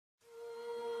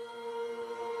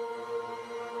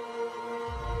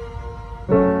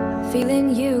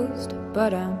feeling used,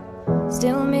 but I'm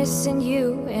still missing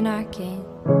you, and I can't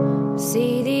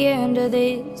see the end of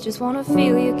this. Just wanna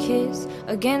feel your kiss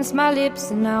against my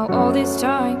lips, and now all this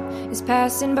time is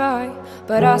passing by,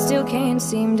 but I still can't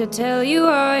seem to tell you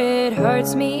why. It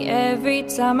hurts me every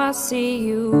time I see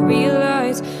you,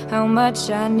 realize how much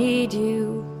I need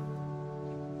you.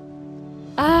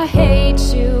 I hate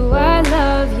you, I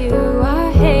love you,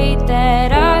 I hate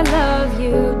that I love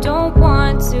you. Don't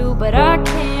want to, but I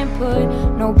can't put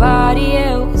nobody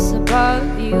else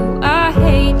above you. I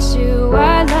hate you,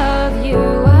 I love you,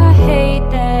 I hate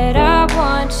that I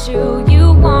want you.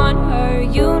 You want her,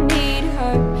 you need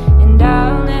her, and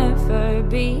I'll never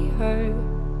be her.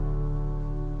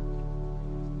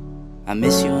 I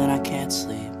miss you when I can't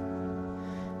sleep,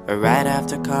 or right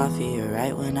after coffee, or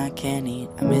right when I can't eat.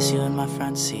 I miss you in my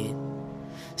front seat.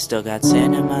 Still got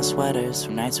sand in my sweaters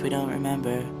from nights we don't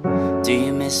remember. Do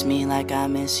you miss me like I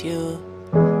miss you?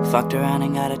 Fucked around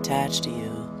and got attached to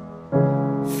you.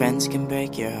 Friends can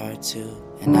break your heart too,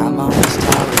 and I'm always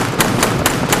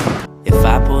tired. If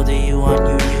I pulled a you on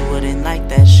you, you wouldn't like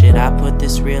that shit. I put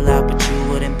this real out, but you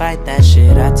wouldn't bite that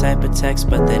shit. I type a text,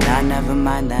 but then I never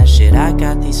mind that shit. I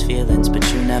got these feelings, but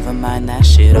you never mind that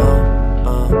shit.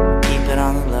 Oh, keep it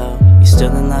on the low. You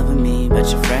still in love with me, but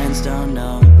your friends don't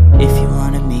know. If you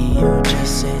wanted me, you would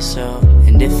just say so.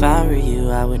 And if I were you,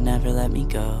 I would never let me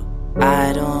go.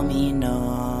 I don't mean no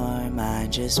harm, I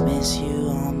just miss you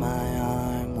on my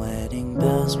arm. Wedding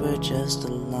bells were just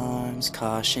alarms,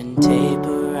 caution tape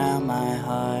around my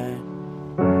heart.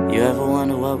 You ever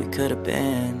wonder what we could have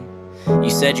been? You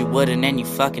said you wouldn't and you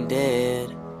fucking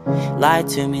did. Lie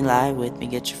to me, lie with me,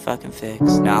 get your fucking fix.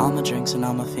 Now all my drinks and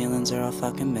all my feelings are all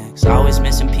fucking mixed. Always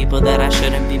missing people that I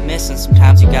shouldn't be missing.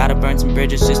 Sometimes you gotta burn some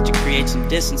bridges just to create some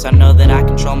distance. I know that I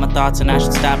control my thoughts and I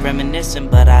should stop reminiscing,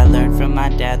 but I learned from my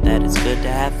dad that it's good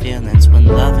to have feelings when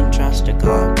love and trust are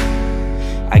gone.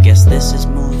 I guess this is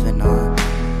moving on.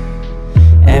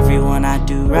 Everyone I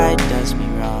do right does me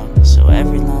wrong, so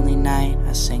every lonely night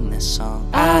I sing this song.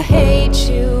 I hate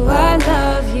you, I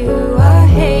love you, I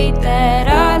hate that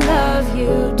I love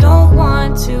you. Don't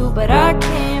want to, but I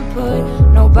can't put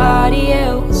nobody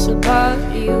else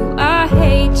above you. I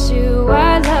hate you,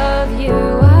 I love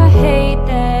you, I hate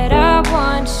that I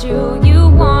want you. You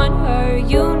want her,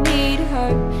 you need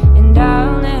her, and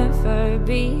I'll never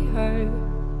be her.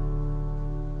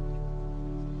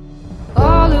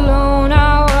 All alone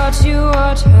I watch you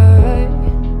watch her,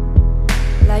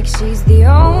 like she's the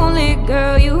only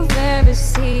girl you've ever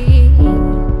seen.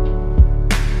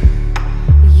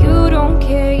 You don't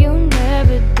care, you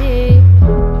never did.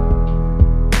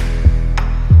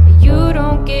 You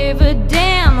don't give a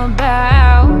damn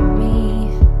about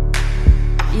me.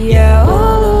 Yeah,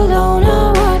 all alone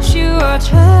I watch you watch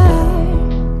her.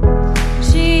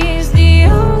 She's the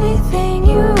only thing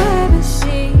you ever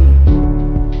see.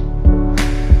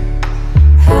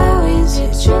 How is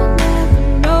it you never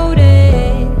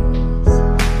notice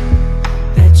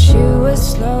that you were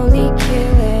slowly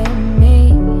killing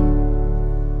me?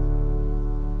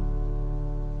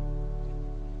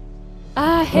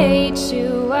 I hate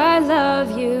you, I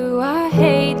love you, I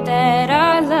hate that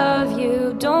I love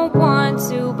you. Don't want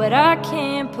to, but I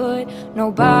can't put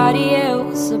nobody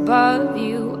else above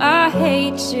you. I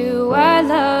hate you, I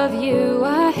love you,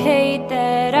 I hate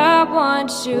that I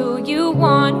want you. You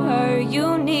want her,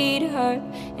 you need her,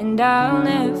 and I'll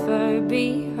never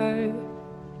be her.